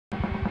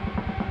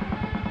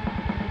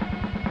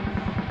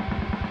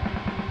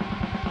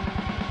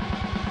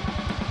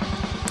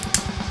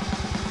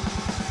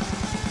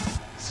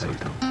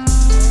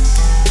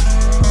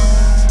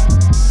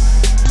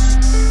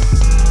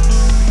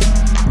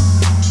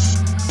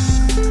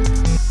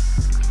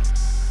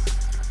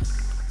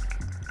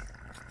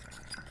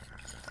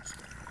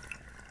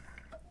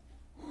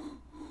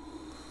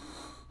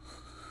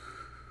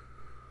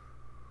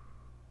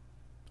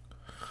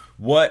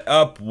What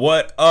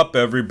up,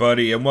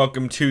 everybody, and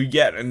welcome to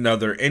yet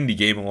another indie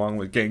game along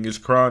with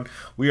Ghengiskron.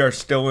 We are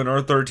still in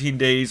our 13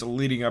 days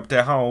leading up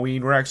to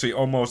Halloween. We're actually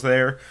almost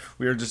there.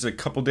 We are just a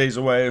couple days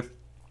away,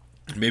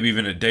 maybe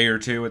even a day or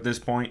two at this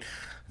point.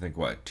 I think,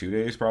 what, 2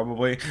 days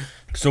probably?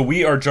 So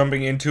we are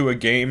jumping into a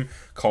game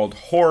called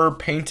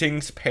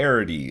Paintings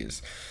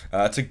Parodies.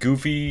 It's a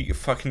goofy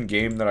fucking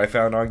game that I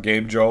found on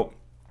GameJolt.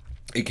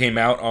 It came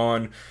out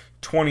on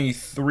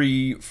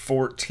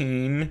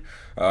 23/14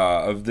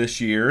 of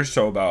this year,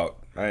 so about,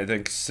 I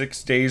think,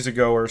 6 days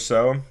ago or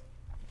so.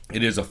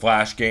 It is a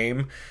flash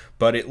game,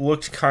 but it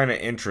looked kind of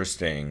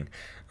interesting.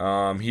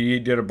 He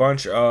did a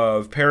bunch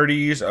of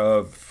parodies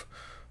of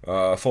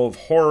full of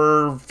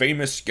horror,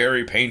 famous,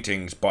 scary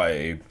paintings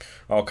by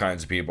all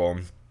kinds of people.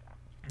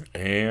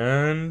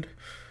 And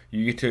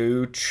you get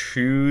to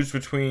choose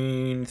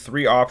between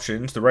 3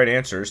 options, the right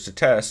answers to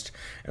test,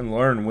 and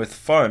learn with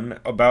fun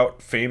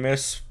about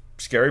famous,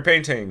 scary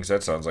paintings.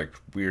 That sounds like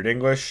weird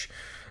English.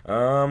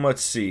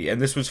 Let's see.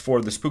 And this was for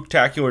the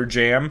Spooktacular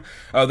Jam.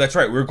 Oh, that's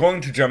right. We're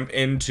going to jump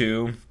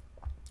into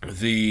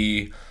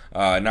the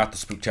not the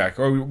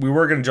Spooktacular. We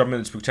were going to jump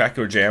into the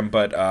Spooktacular Jam,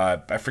 but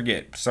I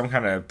forget, some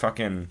kind of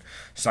fucking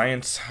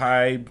science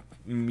high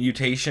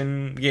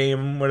mutation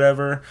game,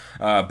 whatever.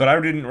 But I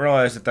didn't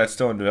realize that that's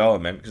still in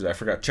development because I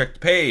forgot to check the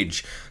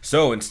page.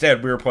 So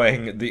instead, we were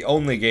playing the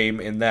only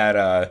game in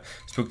that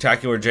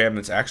Spooktacular Jam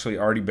that's actually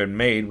already been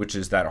made, which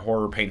is that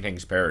Horror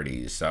Paintings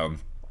Parodies. So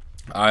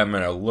I'm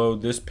going to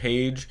load this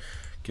page,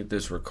 get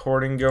this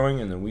recording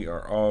going, and then we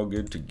are all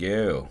good to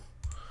go.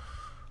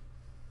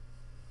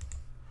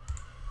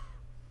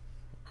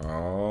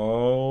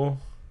 All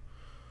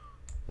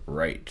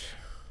right.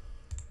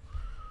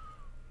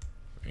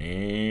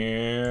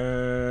 And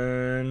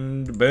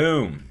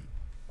boom.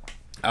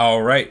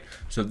 All right.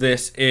 So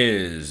this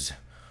is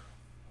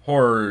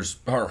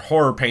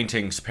horror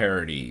paintings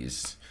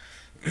parodies.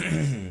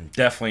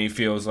 Definitely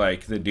feels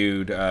like the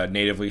dude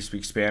natively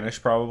speaks Spanish,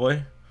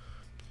 probably.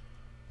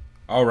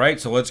 All right,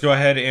 so let's go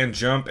ahead and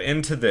jump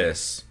into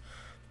this.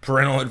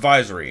 Parental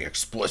advisory,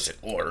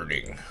 explicit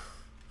learning.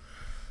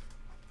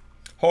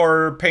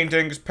 Horror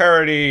paintings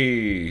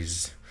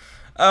parodies.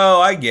 Oh,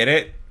 I get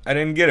it. I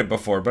didn't get it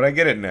before, but I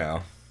get it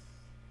now.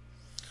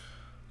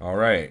 All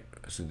right,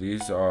 so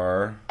these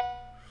are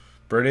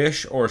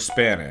British or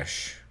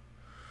Spanish.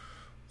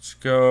 Let's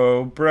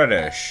go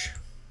British.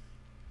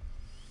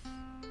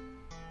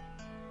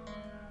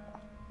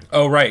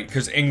 Oh, right,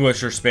 because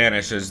English or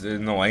Spanish is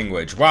in the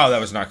language. Wow,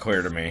 that was not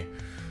clear to me.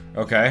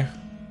 Okay.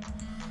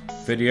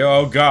 Video,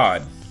 oh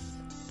god.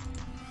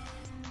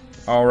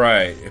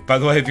 Alright. By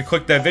the way, if you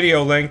click that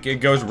video link, it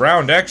goes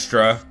round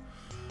extra.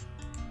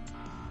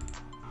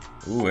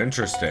 Ooh,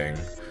 interesting.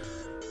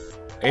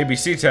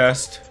 ABC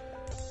test.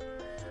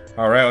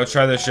 Alright, let's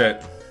try this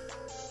shit.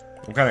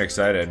 I'm kind of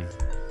excited.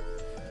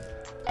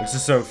 This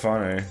is so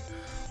funny.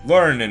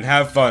 Learn and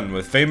have fun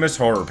with famous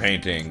horror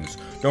paintings.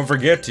 Don't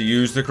forget to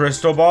use the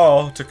crystal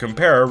ball to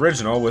compare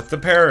original with the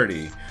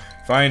parody.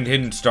 Find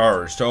hidden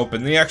stars to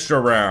open the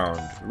extra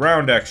round.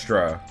 Round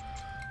extra.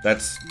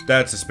 That's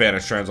a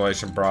Spanish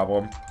translation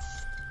problem.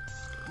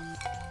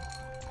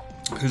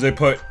 Because they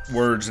put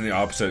words in the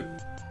opposite.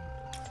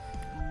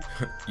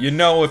 You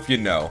know if you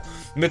know.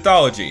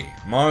 Mythology,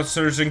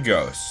 monsters and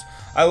ghosts.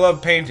 I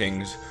love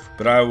paintings,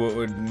 but I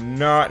would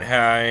not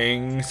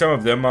hang some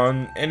of them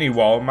on any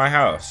wall in my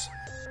house.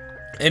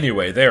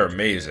 Anyway, they're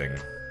amazing.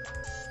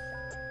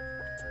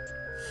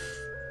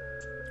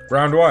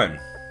 Round 1.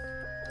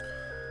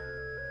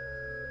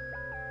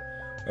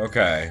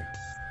 Okay.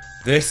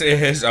 This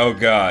is, oh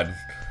god,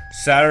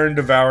 Saturn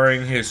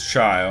devouring his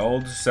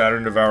child,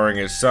 Saturn devouring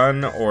his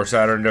son, or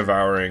Saturn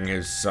devouring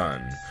his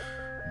son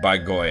by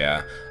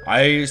Goya.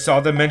 I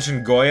saw them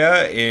mention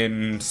Goya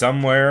in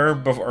somewhere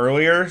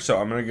earlier, so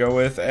I'm gonna go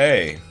with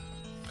A.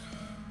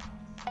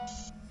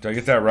 Did I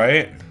get that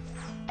right?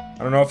 I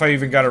don't know if I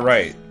even got it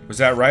right. Was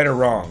that right or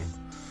wrong?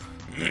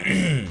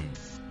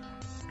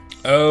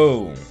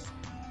 Oh.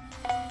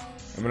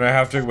 I'm gonna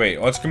have to wait.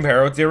 Let's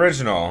compare it with the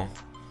original.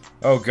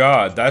 Oh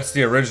god, that's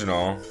the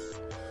original.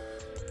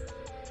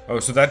 Oh,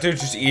 so that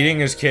dude's just eating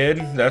his kid?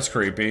 That's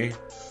creepy.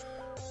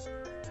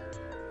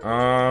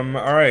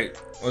 Alright.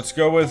 Let's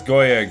go with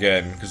Goya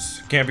again,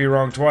 because can't be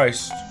wrong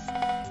twice.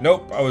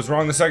 Nope, I was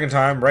wrong the second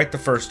time, right the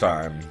first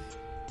time.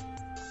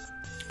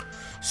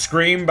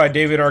 Scream by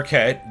David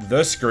Arquette,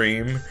 The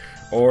Scream,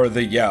 or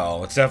The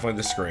Yell. It's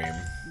definitely The Scream.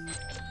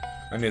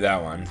 I knew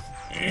that one.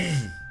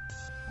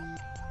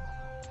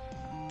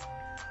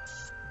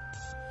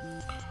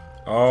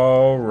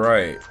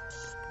 Alright.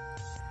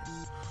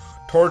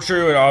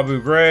 Torture at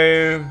Abu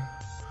Ghraib.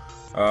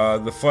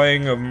 The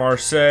Flaying of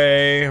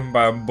Marseille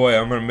by, boy,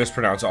 I'm going to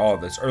mispronounce all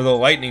of this. Or The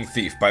Lightning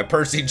Thief by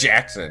Percy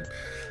Jackson.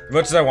 As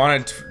much as I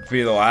want it to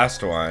be the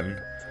last one,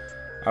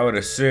 I would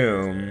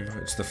assume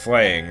it's The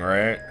Flaying,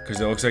 right?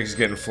 Because it looks like he's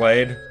getting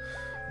flayed.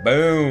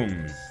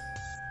 Boom.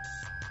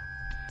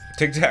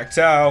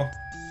 Tic-tac-toe.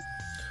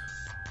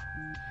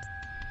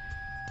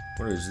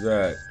 What is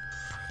that?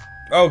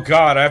 Oh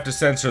god, I have to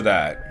censor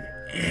that.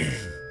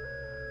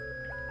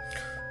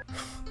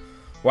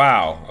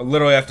 Wow, I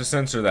literally have to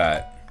censor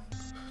that.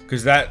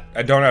 Because that,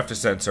 I don't have to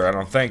censor, I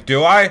don't think.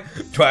 Do I?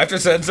 Do I have to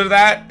censor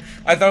that?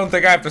 I don't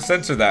think I have to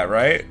censor that,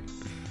 right?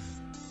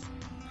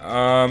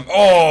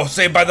 Oh,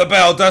 Saved by the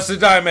Bell, Dusted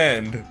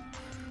Diamond.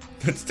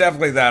 It's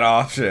definitely that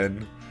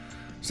option.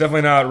 It's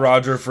definitely not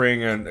Roger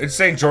freeing and it's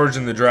St. George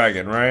and the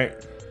Dragon, right?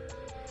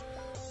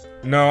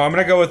 No, I'm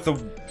gonna go with the,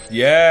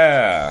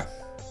 yeah.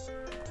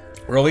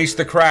 Release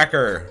the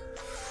Cracker.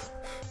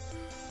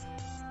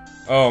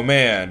 Oh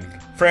man,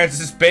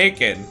 Francis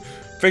Bacon,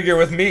 Figure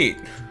with Meat.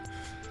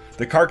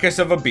 The Carcass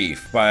of a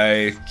Beef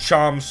by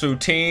Chom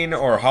Soutine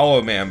or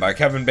Hollow Man by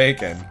Kevin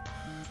Bacon.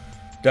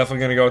 Definitely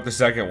gonna go with the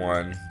second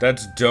one.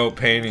 That's dope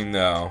painting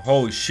though.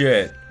 Holy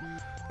shit.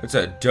 That's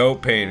a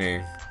dope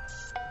painting.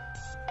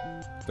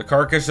 The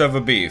Carcass of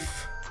a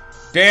Beef.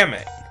 Damn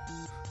it.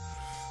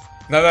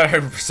 Now that I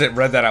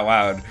read that out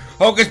loud.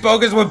 Hocus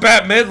Pocus with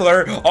Bette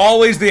Midler.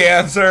 Always the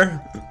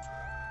answer.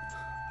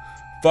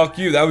 Fuck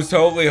you. That was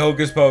totally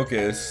Hocus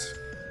Pocus.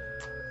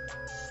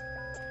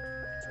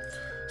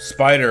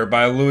 Spider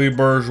by Louis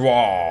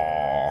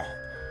Bourgeois.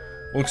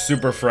 Looks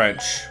super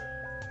French.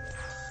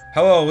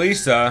 Hello,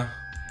 Lisa.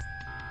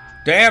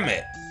 Damn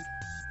it.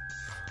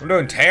 I'm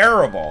doing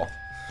terrible.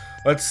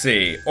 Let's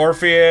see.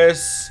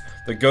 Orpheus,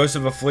 the Ghost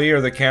of a Flea,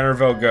 or the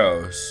Canterville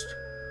Ghost?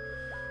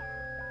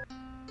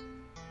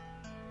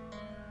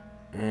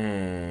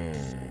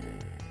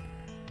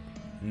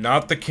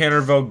 Not the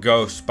Canterville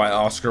Ghost by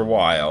Oscar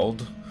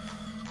Wilde.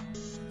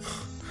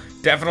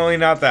 Definitely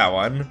not that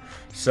one.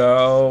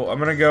 So, I'm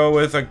gonna go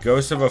with a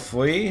Ghost of a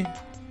Flea.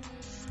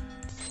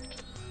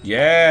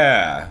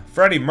 Yeah,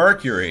 Freddie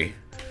Mercury.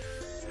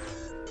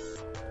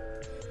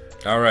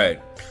 Alright.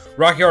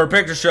 Rocky Horror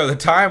Picture Show, The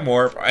Time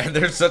Warp.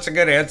 There's such a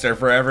good answer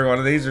for every one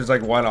of these. There's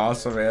like one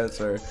awesome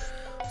answer.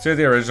 Let's see what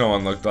the original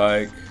one looked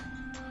like.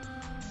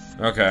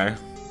 Okay.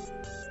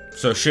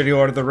 So, Shitty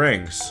Lord of the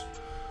Rings.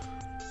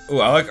 Ooh,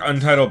 I like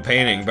Untitled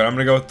Painting, but I'm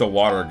gonna go with The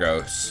Water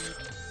Ghost.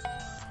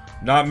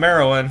 Not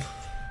Marilyn.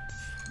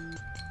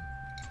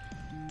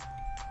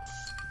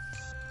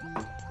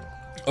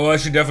 Oh, I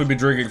should definitely be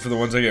drinking for the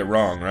ones I get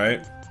wrong,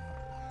 right?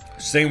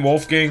 St.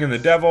 Wolfgang and the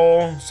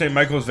Devil. St.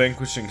 Michael's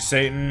Vanquishing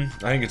Satan.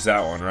 I think it's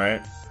that one,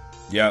 right?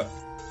 Yep.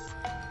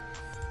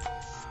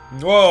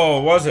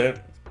 Whoa, was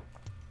it?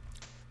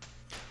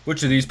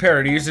 Which of these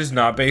parodies is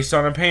not based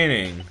on a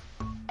painting?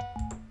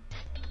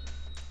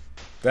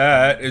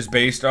 That is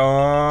based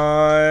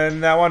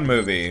on that one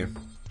movie.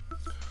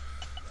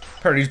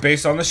 Parody's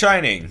based on The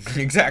Shining.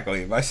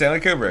 Exactly, by Stanley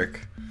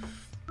Kubrick.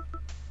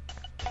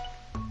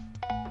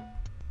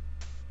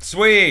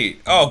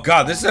 Sweet! Oh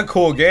god, this is a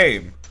cool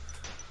game.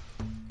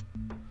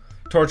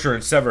 Torture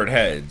and Severed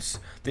Heads.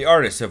 The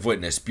artists have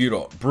witnessed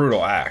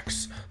brutal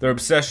acts, their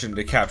obsession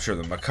to capture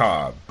the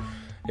macabre.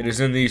 It is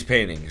in these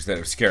paintings that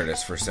have scared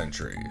us for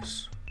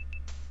centuries.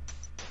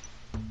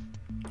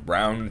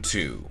 Round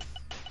 2.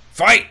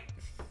 Fight!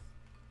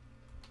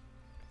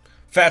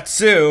 Fat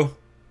Sue,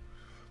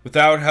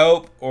 Without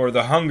Hope, or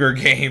The Hunger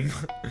Game.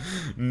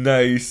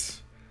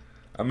 Nice.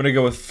 I'm gonna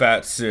go with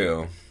Fat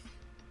Sue.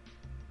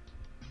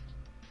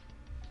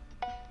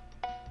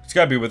 It's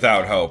gotta be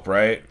Without Hope,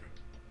 right?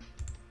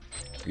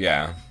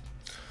 Yeah.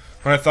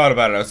 When I thought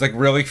about it, I was like,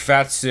 really?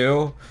 Fat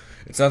Sue?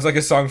 It sounds like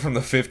a song from the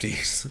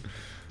 50s.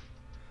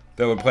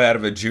 That would play out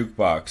of a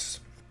jukebox.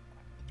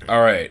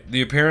 Alright.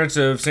 The Appearance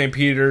of St.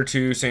 Peter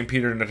to St.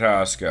 Peter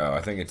Natasco.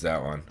 I think it's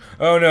that one.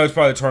 Oh no, it's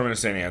probably The Torment of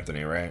St.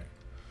 Anthony, right?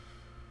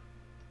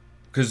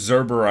 Because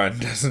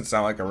Zerberun doesn't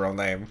sound like a real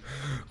name.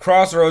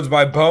 Crossroads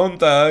by Bone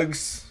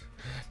Thugs.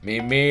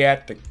 Meet me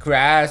at the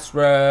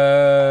crossroads.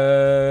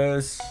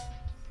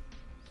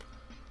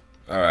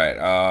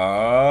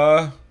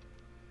 Alright,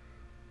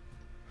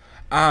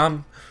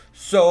 I'm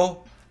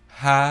so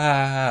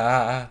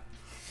high.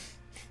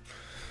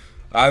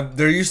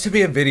 There used to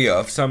be a video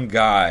of some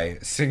guy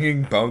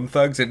singing Bone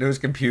Thugs into his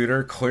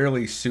computer,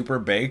 clearly super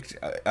baked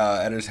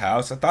at his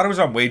house. I thought it was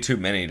on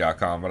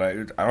waytoomany.com, but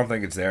I don't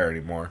think it's there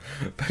anymore.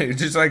 But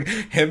it's just like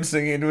him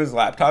singing into his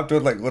laptop,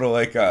 doing like little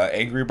like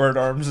Angry Bird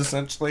arms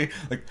essentially.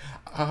 Like,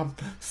 I'm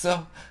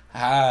so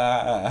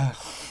high.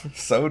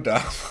 So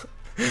dumb.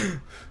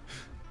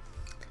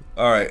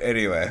 Alright,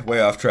 anyway,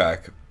 way off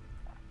track.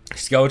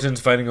 Skeletons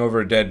fighting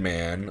over a dead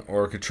man,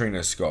 or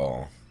Katrina's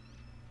skull.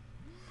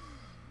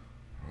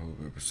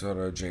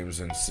 Episode James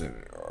and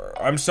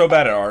I'm so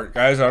bad at art,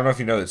 guys. I don't know if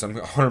you know this. I'm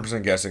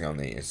 100% guessing on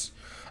these.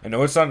 I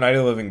know it's not Night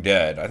of the Living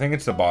Dead. I think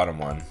it's the bottom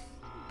one.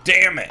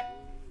 Damn it!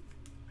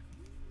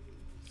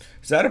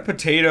 Is that a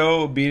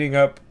potato beating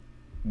up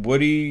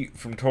Woody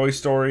from Toy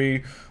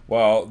Story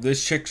while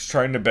this chick's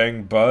trying to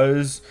bang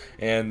Buzz,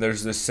 and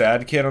there's this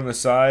sad kid on the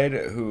side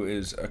who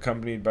is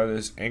accompanied by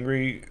this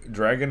angry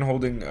dragon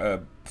holding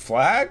a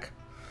flag?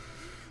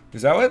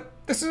 Is that what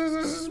this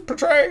is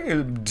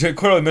portraying?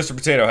 Clearly Mr.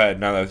 Potato Head,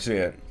 now that I see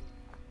it.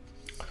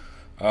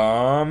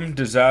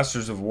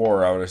 Disasters of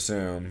War, I would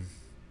assume.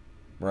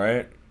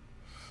 Right?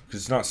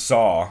 Because it's not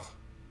Saw.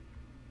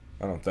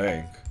 I don't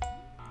think.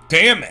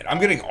 Damn it! I'm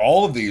getting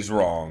all of these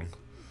wrong.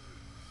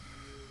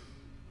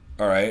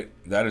 Alright,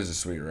 that is a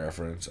sweet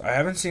reference. I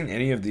haven't seen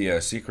any of the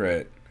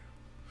secret...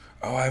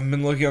 Oh, I haven't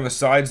been looking on the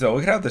sides, though.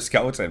 Look at how the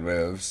skeleton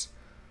moves.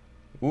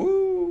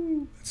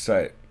 Woo! It's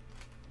tight.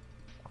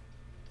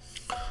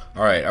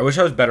 Alright, I wish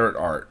I was better at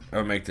art. I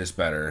would make this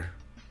better.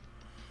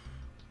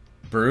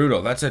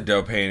 Brutal. That's a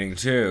dope painting,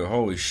 too.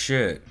 Holy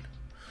shit.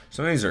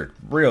 Some of these are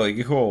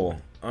really cool.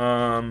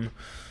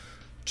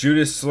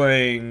 Judas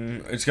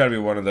slaying... It's gotta be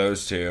one of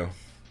those two.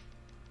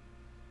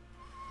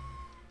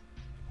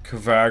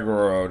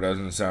 Cavagro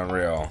doesn't sound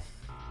real.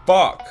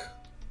 Fuck!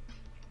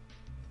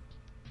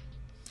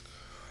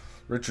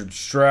 Richard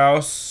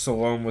Strauss,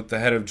 Salome with the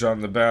head of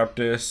John the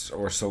Baptist,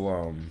 or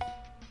Salome.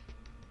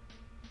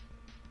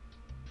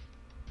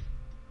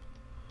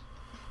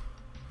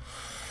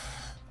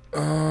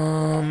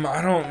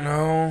 I don't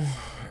know.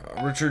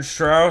 Richard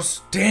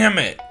Strauss? Damn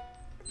it!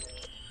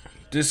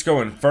 Disco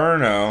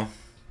Inferno.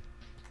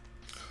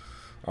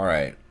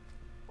 Alright.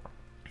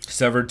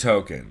 Severed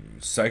Token,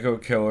 Psycho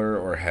Killer,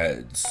 or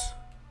Heads?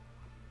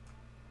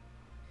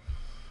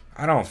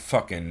 I don't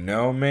fucking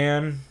know,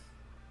 man.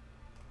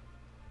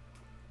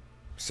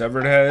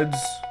 Severed Heads?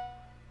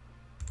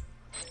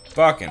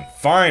 Fucking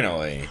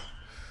finally.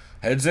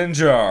 Heads in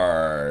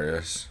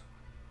jars.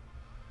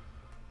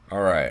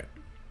 Alright.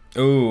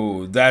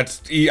 Ooh,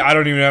 that's... I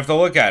don't even have to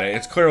look at it.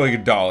 It's clearly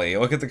Dolly.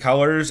 Look at the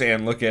colors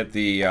and look at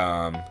the...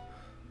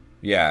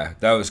 Yeah,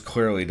 that was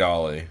clearly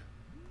Dolly.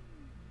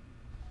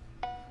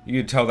 You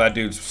could tell that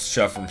dude's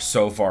shoved from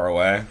so far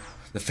away.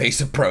 The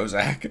face of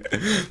Prozac.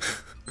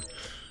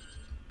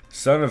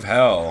 Son of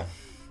Hell.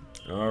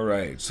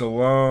 Alright,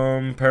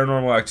 Salome,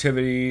 Paranormal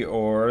Activity,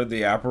 or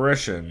The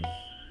Apparition.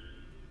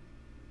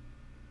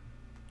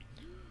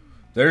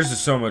 Theirs is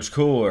so much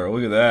cooler.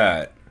 Look at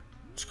that.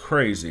 It's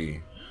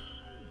crazy.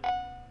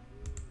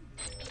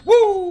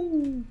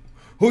 Woo!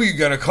 Who you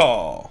gonna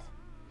call?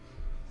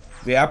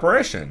 The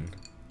Apparition.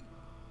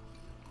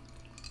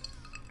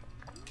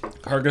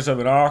 Carcass of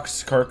an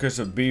Ox, Carcass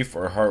of Beef,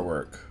 or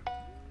Heartwork?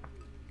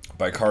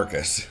 By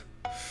Carcass.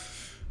 I'm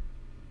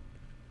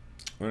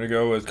gonna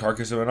go with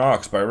Carcass of an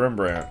Ox by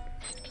Rembrandt.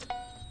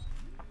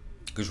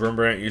 Because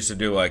Rembrandt used to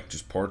do, like,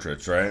 just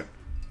portraits, right?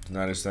 Isn't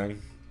that his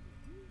thing?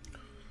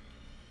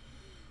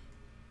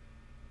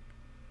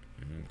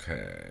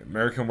 Okay.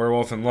 American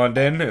Werewolf in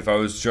London. If I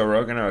was Joe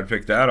Rogan, I would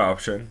pick that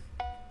option.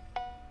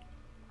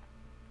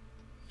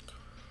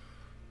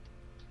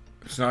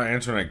 It's not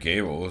Antoinette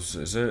Gables,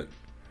 is it?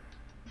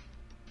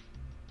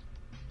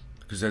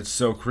 Because that's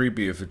so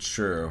creepy if it's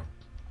true.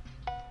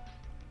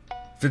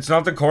 If it's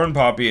not the Corn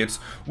Poppy, it's...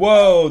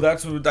 Whoa!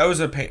 That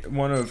was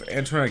one of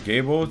Antoinette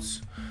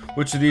Gables?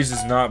 Which of these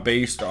is not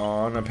based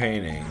on a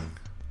painting?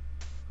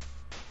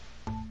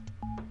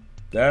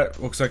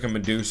 That looks like a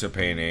Medusa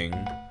painting.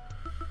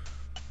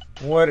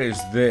 What is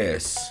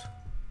this?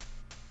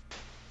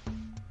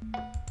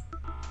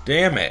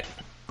 Damn it.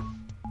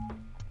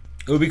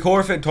 It would be cooler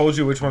if it told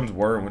you which ones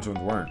were and which ones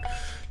weren't.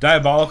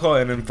 Diabolical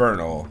and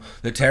infernal.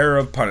 The terror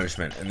of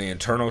punishment and the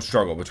internal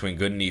struggle between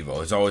good and evil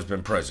has always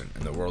been present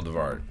in the world of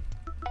art.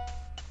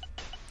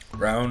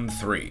 Round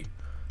 3.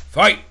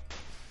 Fight!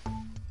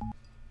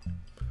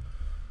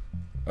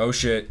 Oh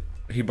shit.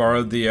 He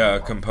borrowed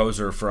the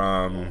composer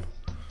from...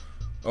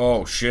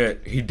 Oh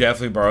shit. He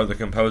definitely borrowed the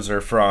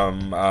composer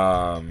from...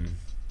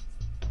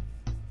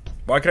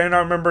 Why can I not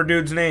remember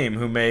dude's name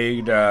who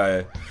made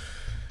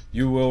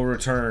You Will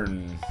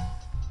Return?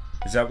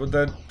 Is that what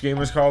that game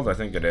is called? I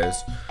think it is.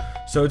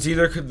 So it's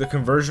either the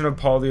Conversion of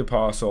Paul the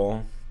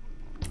Apostle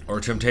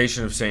or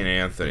Temptation of St.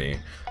 Anthony.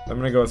 I'm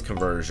gonna go with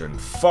Conversion.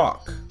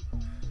 Fuck.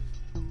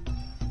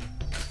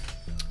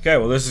 Okay,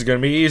 well this is gonna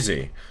be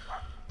easy.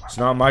 It's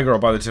not My Girl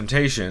by the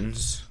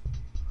Temptations.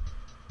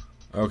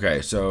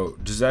 Okay, so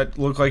does that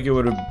look like it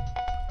would have...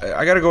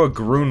 I gotta go with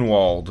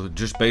Grunwald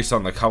just based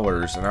on the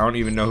colors, and I don't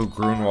even know who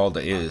Grunwald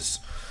is.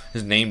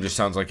 His name just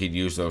sounds like he'd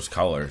use those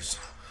colors.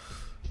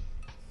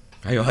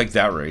 I like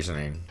that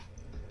reasoning.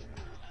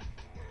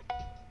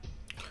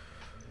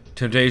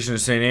 Temptation of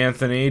St.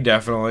 Anthony,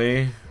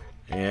 definitely.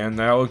 And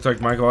that looks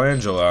like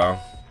Michelangelo.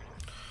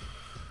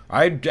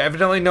 I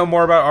evidently know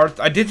more about art.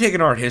 I did take an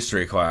art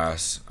history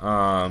class,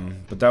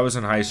 but that was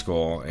in high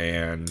school,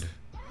 and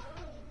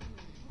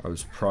I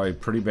was probably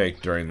pretty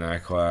baked during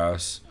that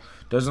class.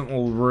 Doesn't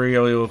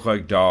really look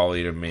like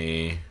Dolly to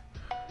me.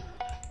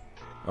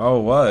 Oh,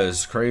 it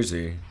was.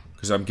 Crazy.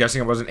 Because I'm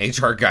guessing it wasn't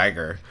H.R.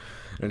 Geiger.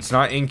 And it's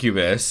not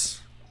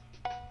Incubus.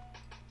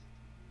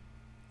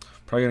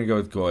 Probably gonna go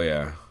with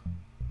Goya.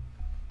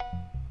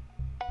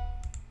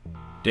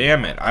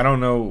 Damn it. I don't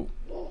know.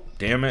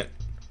 Damn it.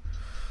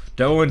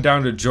 Devil Went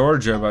Down to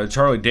Georgia by the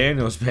Charlie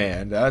Daniels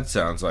Band. That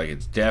sounds like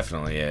it's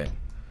definitely it.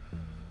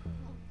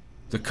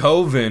 The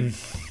Coven.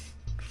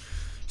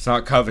 It's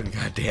not Coven,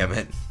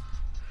 goddammit.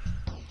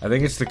 I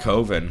think it's the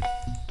Coven.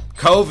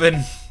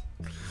 Coven!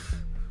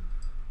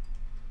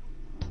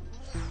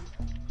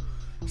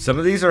 Some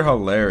of these are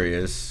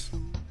hilarious.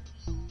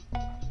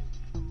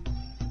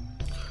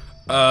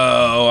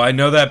 Oh, I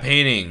know that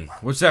painting.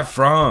 What's that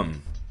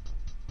from?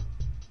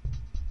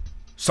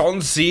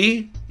 Salton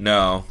Sea?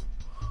 No.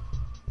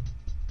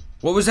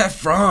 What was that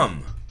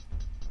from?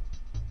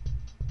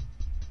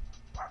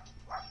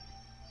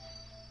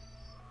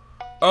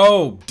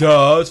 Oh,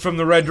 duh, it's from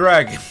the Red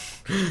Dragon.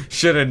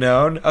 Should have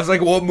known. I was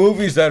like, what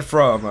movie is that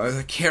from?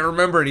 I can't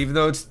remember it, even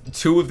though it's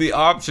two of the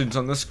options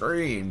on the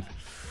screen.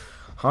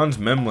 Hans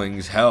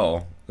Memling's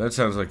Hell. That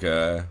sounds like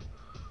a...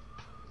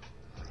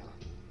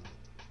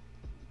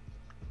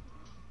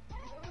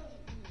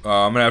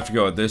 I'm gonna have to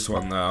go with this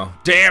one, though.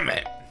 Damn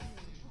it!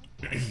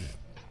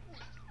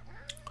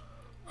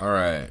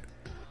 Alright.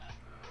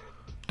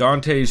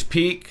 Dante's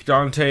Peak,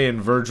 Dante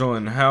and Virgil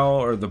in Hell,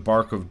 or The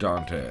Bark of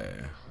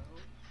Dante?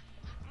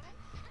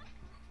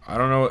 I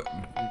don't know what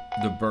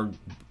the bird.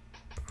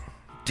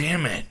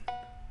 Damn it.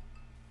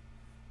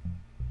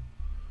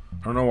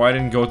 I don't know why I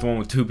didn't go with the one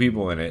with two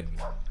people in it.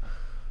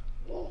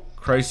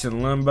 Christ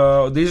in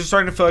Limbo. These are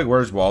starting to feel like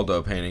Where's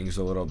Waldo paintings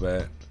a little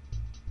bit.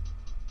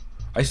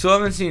 I still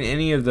haven't seen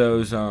any of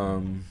those,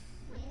 What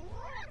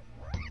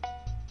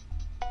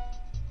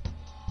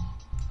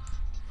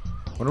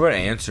about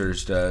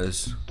Answers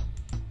does?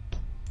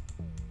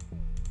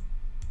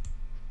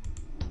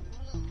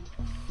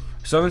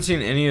 So I haven't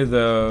seen any of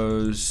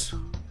those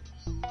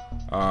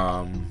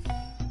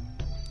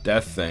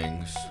death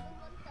things.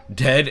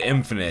 Dead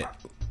Infinite.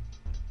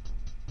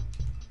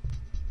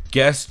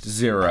 Guest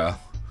 0.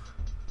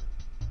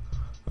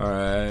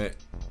 Alright.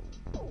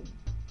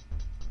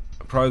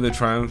 Probably the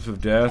Triumph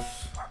of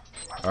Death.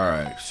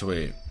 Alright,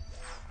 sweet.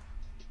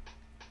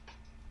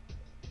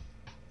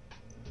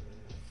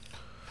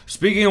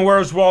 Speaking of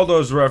Where's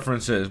Waldo's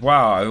references.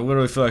 Wow, I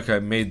literally feel like I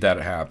made that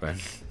happen.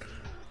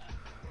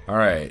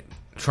 Alright.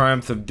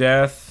 Triumph of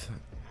Death.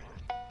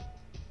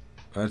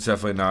 That's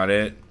definitely not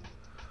it.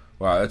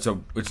 Wow,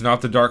 it's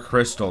not the Dark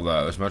Crystal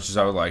though, as much as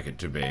I would like it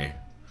to be.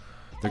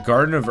 The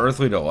Garden of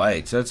Earthly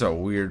Delights. That's a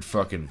weird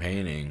fucking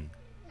painting.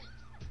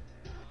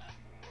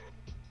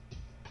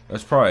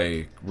 That's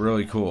probably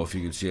really cool if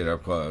you could see it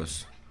up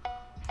close.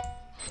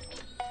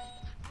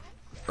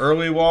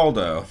 Early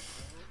Waldo.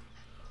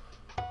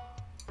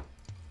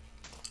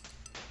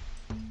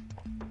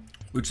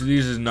 Which of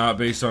these is not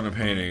based on a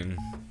painting?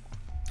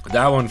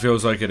 That one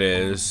feels like it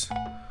is.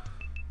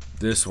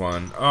 This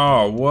one.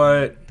 Oh,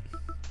 what?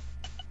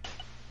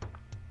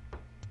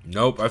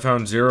 Nope, I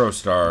found 0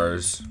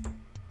 stars.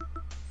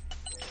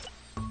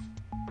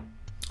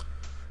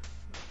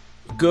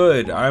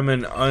 Good, I'm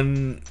an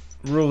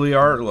unruly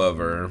art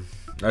lover.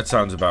 That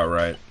sounds about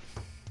right.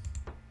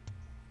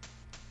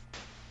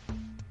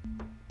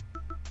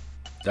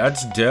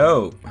 That's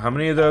dope. How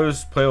many of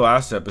those play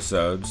last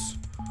episodes?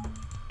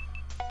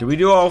 Did we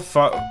do all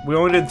 5? We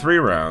only did 3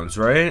 rounds,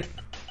 right?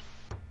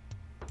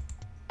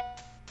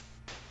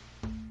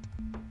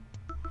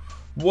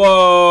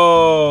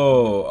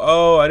 Whoa!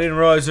 Oh, I didn't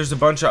realize there's a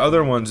bunch of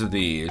other ones of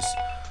these.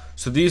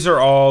 So these are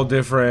all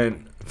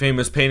different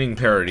famous painting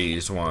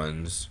parodies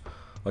ones.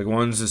 Like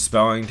one's a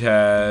spelling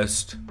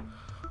test.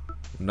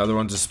 Another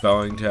one's a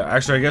spelling test.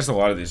 Actually, I guess a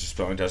lot of these are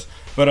spelling tests.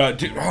 But,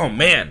 dude, oh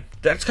man,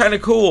 that's kind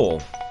of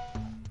cool.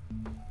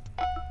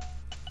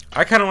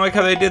 I kind of like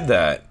how they did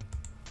that.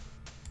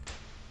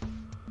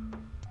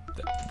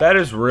 That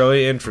is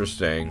really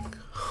interesting.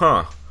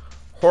 Huh.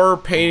 Horror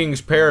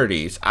paintings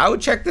parodies. I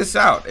would check this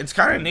out. It's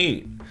kind of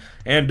neat.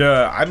 And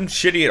I'm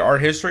shitty at art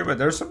history, but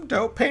there's some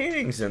dope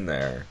paintings in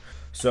there.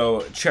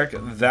 So check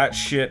that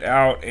shit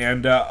out.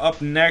 And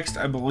up next,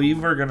 I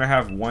believe we're going to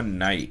have One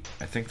Night.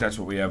 I think that's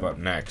what we have up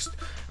next.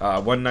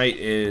 One Night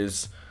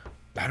is,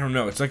 I don't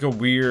know, it's like a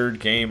weird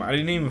game. I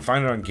didn't even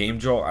find it on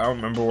GameJolt. I don't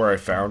remember where I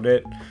found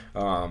it.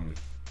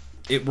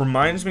 It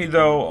reminds me,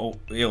 though,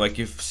 like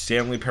if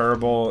Stanley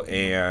Parable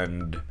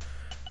and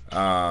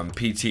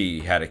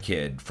PT had a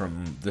kid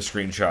from the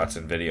screenshots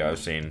and video I've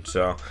seen.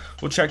 So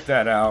we'll check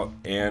that out,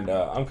 and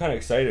I'm kind of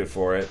excited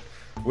for it.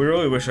 We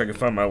really wish I could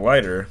find my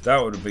lighter.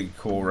 That would be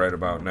cool right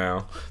about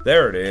now.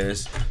 There it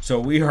is. So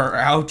we are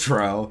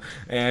outro,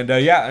 and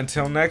yeah,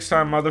 until next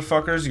time,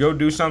 motherfuckers, go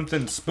do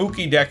something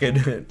spooky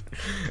decadent,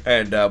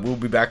 and we'll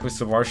be back with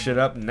some more shit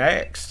up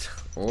next.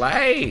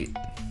 Late.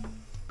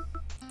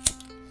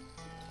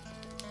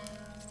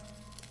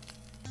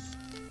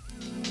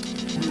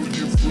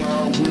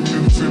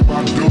 Women's in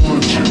my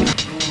dungeon.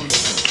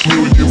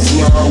 Million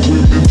fly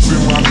women's in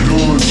my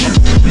dungeon.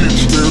 Bitch,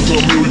 there's a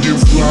million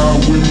fly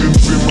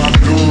women's in my